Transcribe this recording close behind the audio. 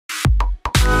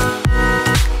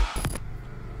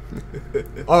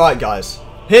Alright guys,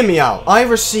 hear me out. I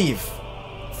receive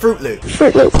Fruit Loop.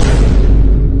 Fruit Loop.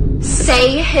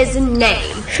 Say his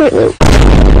name. Fruit Loop.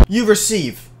 You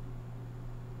receive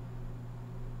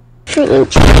Fruit Loop.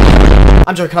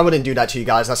 I'm joking, I wouldn't do that to you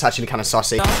guys. That's actually kind of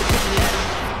saucy.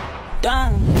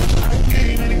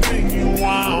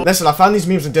 Listen, I found these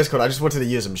memes on Discord. I just wanted to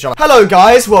use them. Shut up. Hello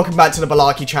guys, welcome back to the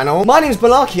Balarke channel. My name's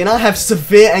Balarke and I have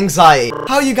severe anxiety.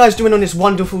 How are you guys doing on this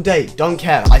wonderful day? Don't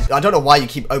care. I don't know why you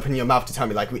keep opening your mouth to tell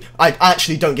me like I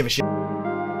actually don't give a shit.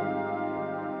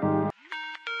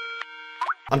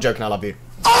 I'm joking, I love you.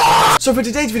 So for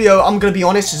today's video, I'm gonna be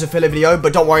honest, it's a filler video,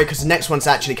 but don't worry because the next one's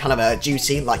actually kind of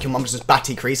juicy, like your mum's just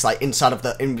batty crease, like inside of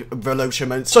the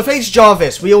involution. So FaZe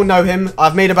Jarvis, we all know him.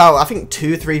 I've made about, I think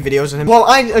 2-3 videos on him. Well,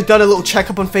 I done a little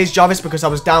checkup on FaZe Jarvis because I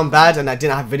was down bad and I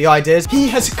didn't have video ideas. He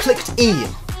has clicked E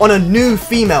on a new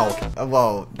female.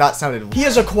 Well, that sounded. He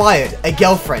has acquired a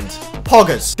girlfriend.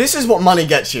 Poggers. This is what money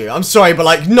gets you. I'm sorry, but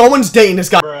like, no one's dating this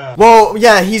guy. Bruh. Well,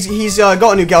 yeah, he's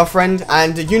got a new girlfriend,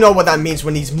 and you know what that means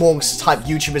when these Morgs type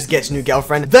YouTubers get a new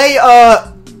girlfriend. They,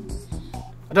 I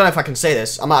don't know if I can say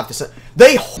this. I might have to say.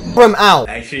 They whore him out.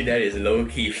 Actually, that is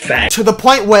low-key fact. To the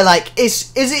point where, like,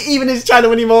 is it even his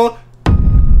channel anymore?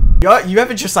 You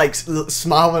ever just like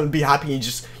smile and be happy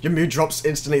and your mood drops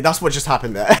instantly? That's what just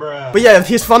happened there. Bruh. But yeah,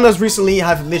 his thumbnails recently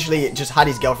have literally just had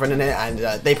his girlfriend in it, and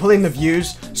they pull in the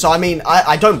views. So I mean,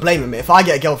 I don't blame him. If I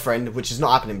get a girlfriend, which is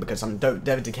not happening because I'm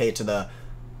dedicated to the,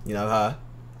 you know, her.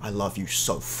 I love you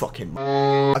so fucking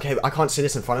much. Okay, I can't say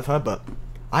this in front of her, but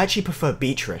I actually prefer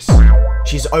Beatrice.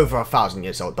 She's over 1,000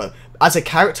 years old, but as a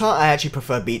character, I actually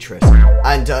prefer Beatrice.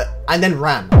 And then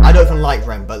Ram. I don't even like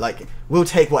Ram, but like, we'll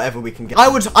take whatever we can get. I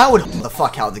would the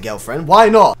fuck out of the girlfriend. Why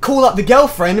not? Call up the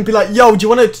girlfriend and be like, yo, do you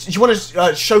wanna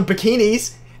show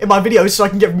bikinis in my videos so I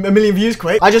can get a million views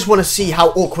quick? I just want to see how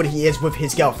awkward he is with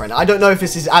his girlfriend. I don't know if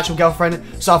it's his actual girlfriend,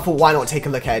 so I thought, why not take a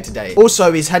look at it today?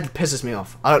 Also, his head pisses me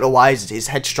off. I don't know why his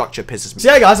head structure pisses me.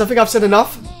 So yeah, guys, I think I've said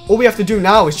enough. All we have to do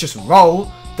now is just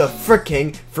roll the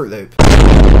freaking Fruit Loop.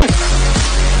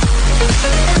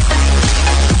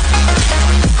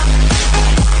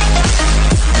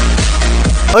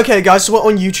 Okay guys, so we're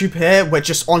on YouTube here, we're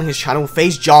just on his channel,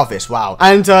 FaZe Jarvis, wow.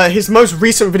 And his most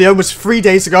recent video was 3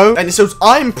 days ago, and it says,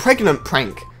 I'm pregnant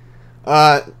prank.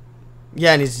 Yeah,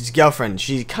 and his girlfriend,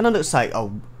 she kind of looks like,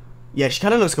 yeah, she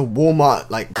kind of looks like a Walmart,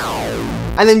 like.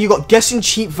 And then you got guessing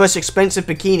cheap versus expensive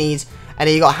bikinis, and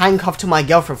then you got handcuffed to my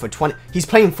girlfriend for 20, he's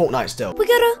playing Fortnite still. We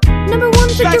got a #1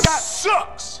 to do. That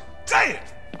sucks! Damn!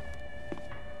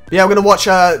 Yeah, we're gonna watch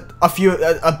a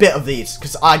bit of these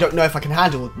because I don't know if I can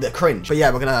handle the cringe. But yeah,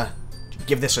 we're gonna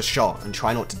give this a shot and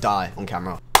try not to die on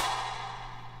camera.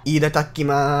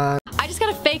 Itadakimasu. I just got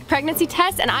a fake pregnancy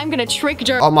test and I'm gonna trick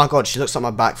Jarvis. Oh my god, she looks like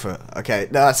my back foot. Okay,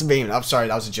 no, that's a meme. I'm sorry,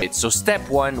 that was a joke. So step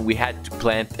 1, we had to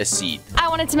plant a seed. I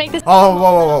wanted to make this. Oh,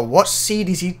 whoa. What seed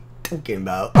is he talking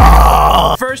about?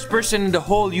 First person in the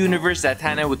whole universe that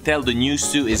Hannah would tell the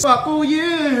news to is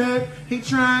he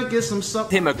trying to get some stuff.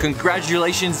 him a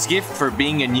congratulations gift for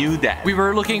being a new dad. We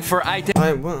were looking for items.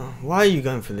 Why are you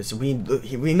going for this? We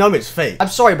know it's fake. I'm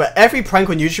sorry, but every prank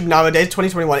on YouTube nowadays,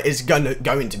 2021, is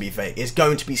going to be fake. It's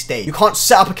going to be staged. You can't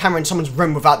set up a camera in someone's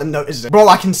room without them noticing. Bro,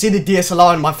 I can see the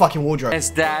DSLR in my fucking wardrobe.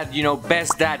 Best dad, you know,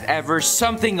 best dad ever,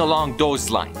 something along those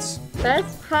lines.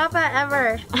 Best papa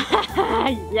ever.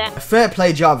 Yeah. Fair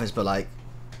play, Jarvis, but like,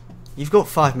 you've got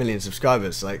 5 million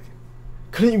subscribers. Like,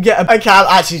 couldn't you get a? Okay, I'm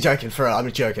actually joking. For real,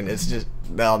 I'm joking. It's just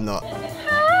no, I'm not.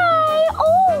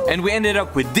 And we ended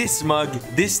up with this mug,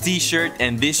 this t-shirt,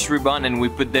 and this ribbon, and we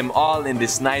put them all in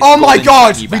this nice. Oh my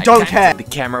god, baggy we bag. don't care. The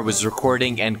camera was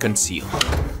recording and concealed.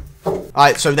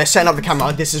 Alright, so they're setting up the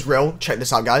camera. This is real. Check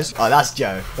this out, guys. Oh, that's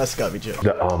Joe. That's gotta be Joe.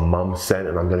 That our mum sent,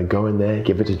 and I'm gonna go in there,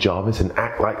 give it to Jarvis, and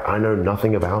act like I know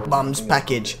nothing about. Mum's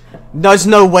package. There's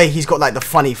no way he's got like the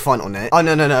funny font on it. Oh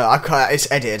no, I can't.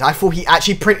 It's edited. I thought he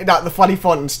actually printed out the funny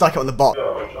font and stuck it on the bottom.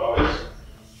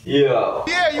 Yeah.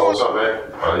 Yeah, you. What's up, man?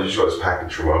 I just got this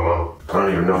package from my mum. I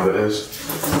don't even know what it is.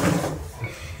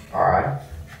 All right.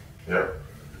 Yeah.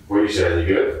 What are you saying?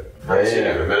 You good? I ain't seen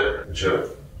you in a minute. Chill.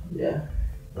 Yeah.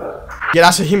 Yeah,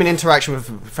 that's a human interaction with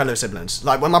fellow siblings.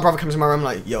 Like when my brother comes in my room,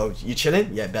 like, yo, you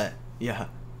chilling? Yeah, bet. Yeah.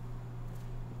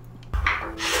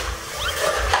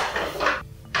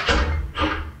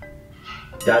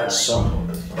 That's some.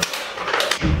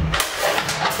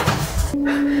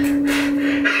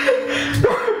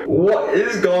 What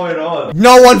is going on?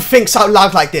 No one thinks out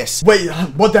loud like this. Wait,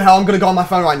 what the hell? I'm gonna go on my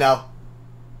phone right now.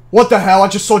 What the hell? I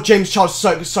just saw James Charles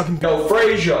sucking. Yo,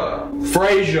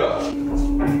 Frazier.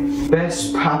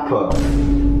 Best papa.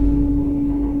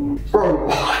 Bro,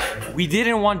 what? We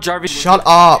didn't want Jarvis. Shut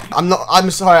up.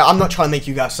 I'm sorry. I'm not trying to make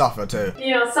you guys suffer too.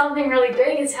 You know, something really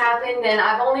big has happened, and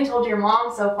I've only told your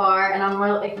mom so far, and I'm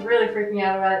really freaking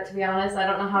out about it, to be honest. I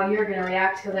don't know how you're gonna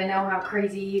react because I know how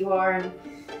crazy you are and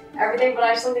everything, but I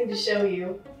have something to show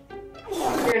you.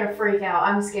 You're gonna freak out.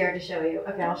 I'm scared to show you.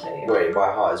 Okay, I'll show you. Wait, my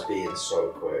heart is beating so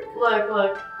quick.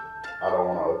 Look. I don't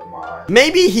want to open my eyes.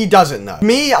 Maybe he doesn't know.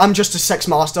 Me, I'm just a sex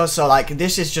master, so like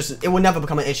this is just, it will never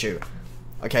become an issue.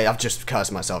 Okay, I've just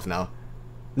cursed myself now.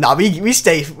 Nah, we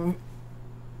stay.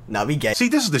 Nah, we get. See,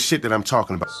 this is the shit that I'm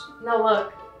talking about. No,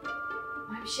 look.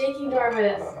 I'm shaking,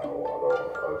 Jarvis. I don't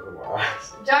want to open my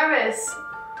eyes. Jarvis!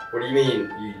 What do you mean?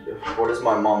 What does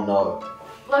my mom know?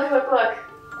 Look.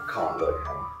 I can't look.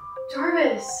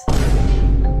 Jarvis!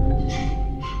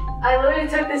 I literally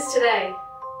took this today.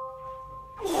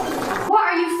 What,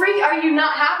 are you freak? Are you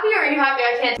not happy or are you happy?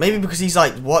 I can't. Maybe because he's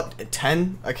like, what,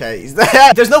 10? Okay,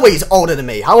 there's no way he's older than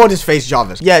me. How old is Face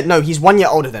Jarvis? Yeah, no, he's 1 year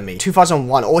older than me.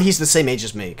 2001, or he's the same age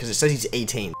as me, because it says he's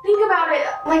 18. Think about it,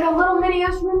 like a little mini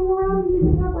us running around. You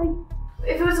know, like,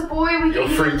 if it was a boy, we could.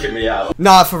 You're freaking me out.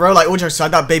 Nah, for real, like, all jokes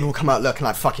aside, that baby will come out looking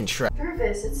like fucking Shrek.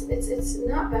 Jarvis, it's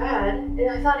not bad, and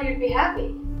I thought you'd be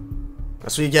happy.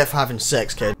 That's what you get for having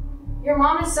sex, kid. Your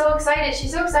mom is so excited.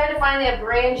 She's so excited to finally have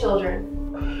grandchildren.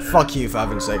 Fuck you for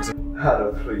having sex.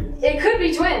 Hannah, please. It could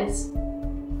be twins.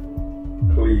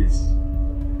 Please.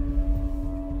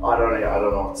 I don't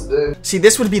know what to do. See,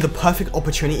 this would be the perfect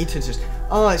opportunity to just,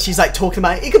 oh, she's like talking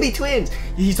about it could be twins.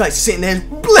 He's like sitting there,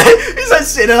 he's like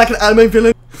sitting there like an anime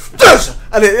villain.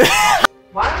 And it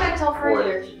Why don't I tell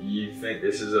further? What, you think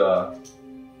this is a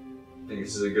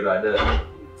good idea?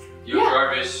 Yo,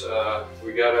 Jarvis,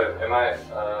 we gotta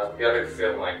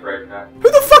film like right now.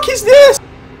 Who the fuck is this?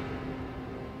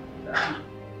 Nah.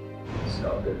 It's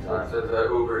not a good time. The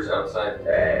Uber's outside.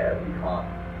 Yeah, we can't.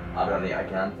 I don't think I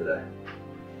can today.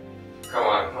 Come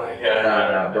on, like,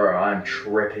 No, bro, I'm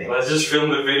tripping. Let's just film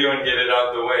the video and get it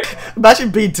out the way.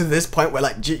 Imagine being to this point where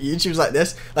like YouTube's like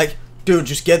this, like, dude,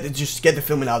 just get the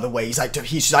filming out of the way.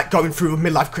 He's like going through a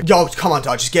midlife crisis. Yo, come on,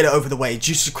 dog, just get it over the way.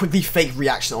 Just quickly fake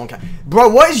reaction on camera. Bro,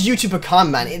 what is YouTube become,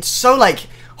 man? It's so like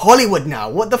Hollywood now.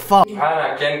 What the fuck?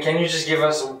 Hannah, can you just give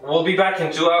us? We'll be back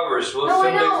in 2 hours. We'll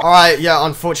film it. All right, yeah.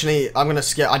 Unfortunately, I'm gonna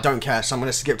skip. I don't care, so I'm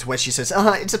gonna skip to where she says,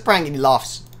 "It's a prank," and he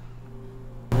laughs.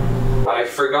 I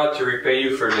forgot to repay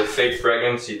you for the fake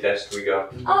pregnancy test we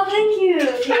got. Oh, thank you,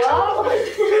 Kilo.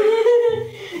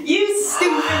 You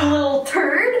stupid little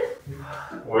turd.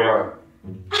 Where?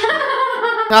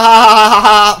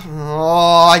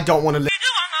 Oh, I don't want to live.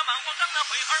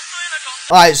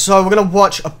 Alright, so we're gonna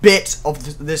watch a bit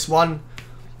of this one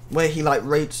where he like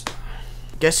rates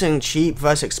guessing cheap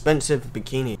versus expensive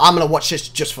bikini. I'm gonna watch this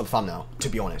just for the thumbnail, to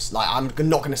be honest. Like, I'm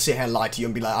not gonna sit here and lie to you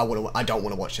and be like, I don't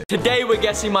want to watch it. Today we're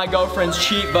guessing my girlfriend's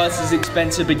cheap versus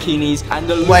expensive bikinis, and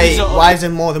the Wait, why is there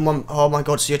more than one? Oh my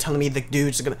god, so you're telling me the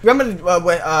dudes are gonna... Remember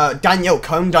where Danielle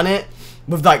Cohn done it?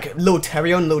 With like Lil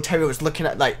Terrio, and Lil Terrio was looking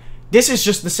at like... This is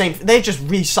just the same... They're just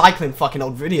recycling fucking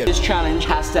old videos. This challenge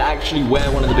has to actually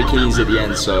wear one of the bikinis at the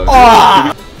end, so...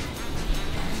 Oh!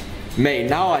 Mate,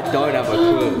 now I don't have a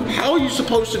clue. How are you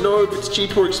supposed to know if it's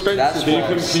cheap or expensive? That's what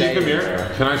I'm saying. Can you come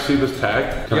here? Can I see this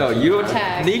tag? Yo, you're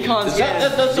Nikon's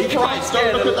That's the price.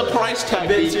 Don't look at the price tag,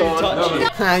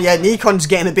 Nikon. Yeah, Nikon's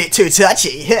getting a bit too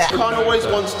touchy. Nikon always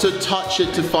wants to touch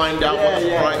it to find out what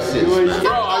the price is. Bro,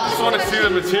 I just want to see the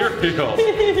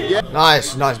material.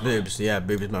 Nice boobs. Yeah,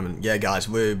 boobs moment. Yeah, guys,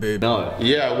 woo, boob. No.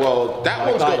 Yeah, well, that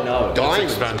one's got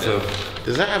diamonds. Expensive.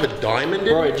 Does that have a diamond in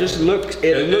it? Bro, it just looks,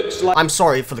 it looks like... I'm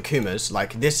sorry for the Kumas,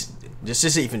 like, this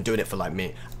isn't even doing it for, like,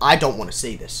 me. I don't want to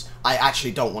see this. I actually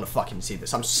don't want to fucking see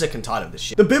this. I'm sick and tired of this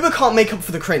shit. The boober can't make up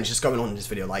for the cringe that's going on in this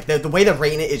video. Like, the way they're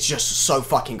rating it is just so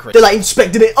fucking cringe. They're, like,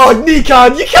 inspecting it. Oh,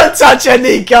 Nikon, you can't touch it,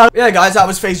 Nikon. Yeah, guys, that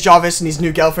was Face Jarvis and his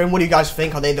new girlfriend. What do you guys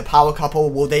think? Are they the power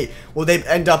couple? Will they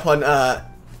end up on,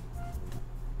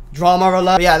 drama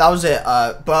alert? Yeah, that was it.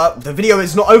 But the video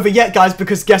is not over yet, guys,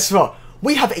 because guess what?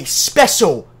 We have a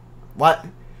special... What?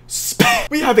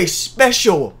 We have a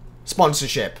special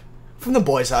sponsorship from the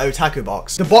boys at Otaku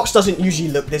Box. The box doesn't usually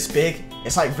look this big.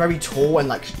 It's like very tall and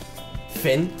like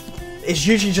thin. It's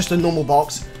usually just a normal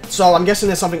box. So I'm guessing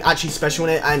there's something actually special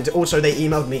in it. And also they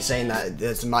emailed me saying that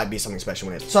there might be something special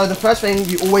in it. So the first thing,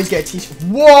 you always get a t-shirt.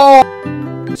 Whoa!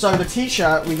 So the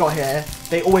t-shirt we got here,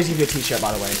 they always give you a t-shirt,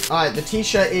 by the way. Alright, the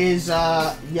t-shirt is,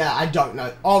 yeah, I don't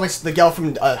know. Oh, it's the girl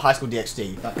from High School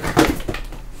DxD.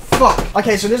 Fuck.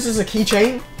 Okay, so this is a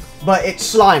keychain, but it's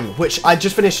slime, which I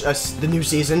just finished the new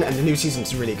season, and the new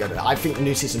season's really good. I think the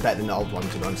new season's better than the old one,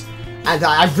 to be honest. And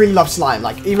I really love slime.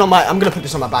 Like, even on my, I'm gonna put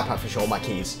this on my backpack for sure, my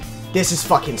keys. This is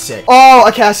fucking sick. Oh,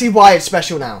 okay, I see why it's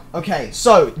special now. Okay,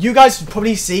 so you guys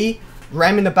probably see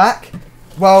rem in the back.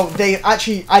 Well, they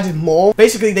actually added more.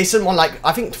 Basically, they sent one like,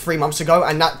 I think 3 months ago,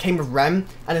 and that came with rem.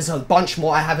 And there's a bunch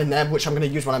more I have in there, which I'm going to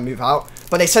use when I move out.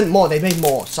 But they sent more, they made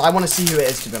more. So I want to see who it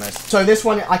is, to be honest. So this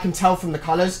one, I can tell from the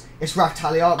colors, it's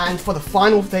Raftalia. And for the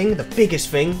final thing, the biggest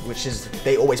thing, which is,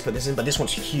 they always put this in, but this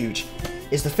one's huge,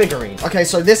 is the figurine. Okay,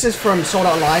 so this is from Sold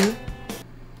Out Online.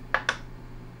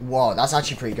 Whoa, that's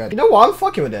actually pretty good. You know what? I'm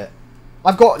fucking with it.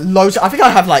 I've got loads. I think I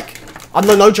have like, I'm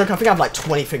no joke, I think I have like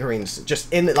 20 figurines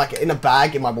just in a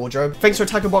bag in my wardrobe. Thanks for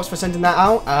Taco Box for sending that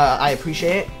out. I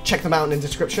appreciate it. Check them out in the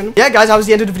description. Yeah, guys, that was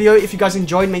the end of the video. If you guys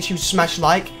enjoyed, make sure you smash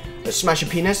like, smash a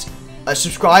penis,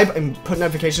 subscribe, and put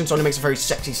notifications on. It makes a very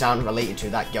sexy sound related to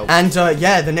that girl. And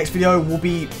yeah, the next video will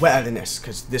be better than this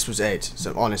because this was 8.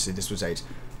 So honestly, this was 8.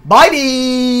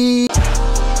 Bye-bye!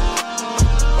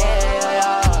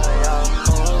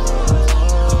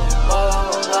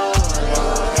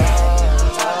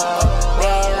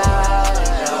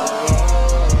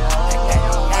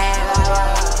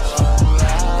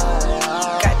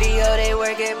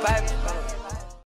 Work it,